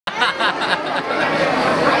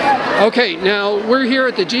Okay, now we're here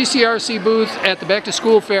at the GCRC booth at the Back to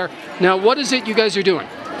School fair. Now, what is it you guys are doing?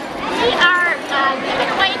 We are giving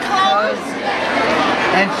away clothes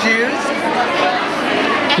and shoes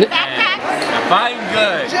and backpacks. Fine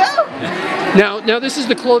good. Now this is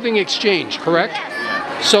the clothing exchange, correct?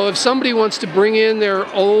 Yes. So if somebody wants to bring in their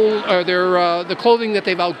old or the clothing that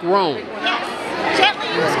they've outgrown. Yes. Gently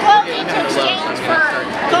used clothing to exchange for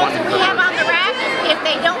clothes that we have on the rack. If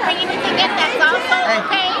they don't bring anything in, that's also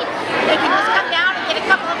okay. They can just come down and get a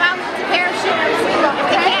couple of outfits, a pair of shoes. If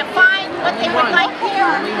they can't find what they would like here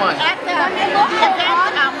at the event,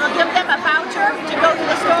 we'll give them a voucher to go to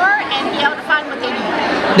the store and be able to find what they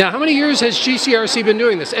need. Now, how many years has GCRC been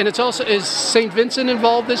doing this? And it's also, is St. Vincent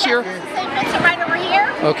involved this year? This is St. Vincent right over here.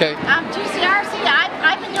 Okay. GCRC,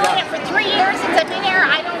 I've been doing it for 3 years since I've been here.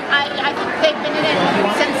 I think they've been in it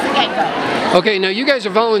since the get-go. Okay, now you guys are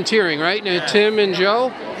volunteering, right? Now, Tim and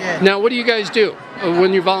Joe? Yeah. Now, what do you guys do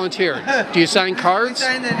when you volunteer? Do you sign cards? We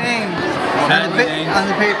sign the names on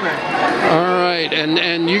the paper. All right,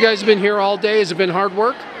 and you guys have been here all day. Has it been hard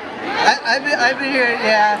work? I've been here,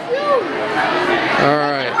 yeah. All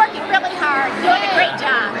right. Working really hard, doing a great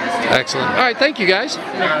job. Excellent. All right, thank you guys.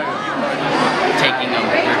 Taking them,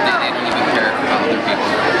 they don't even care about other people.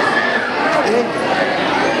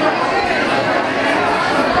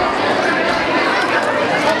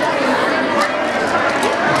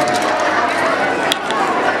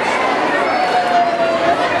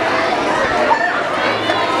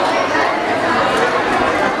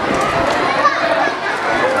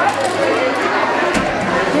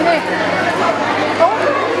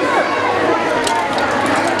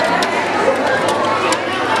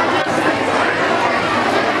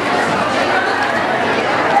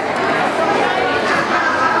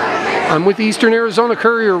 I'm with the Eastern Arizona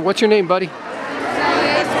Courier. What's your name, buddy?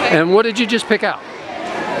 And what did you just pick out?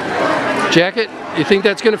 Jacket? You think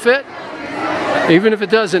that's going to fit? Even if it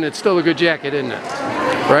doesn't, it's still a good jacket, isn't it?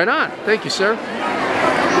 Right on. Thank you, sir.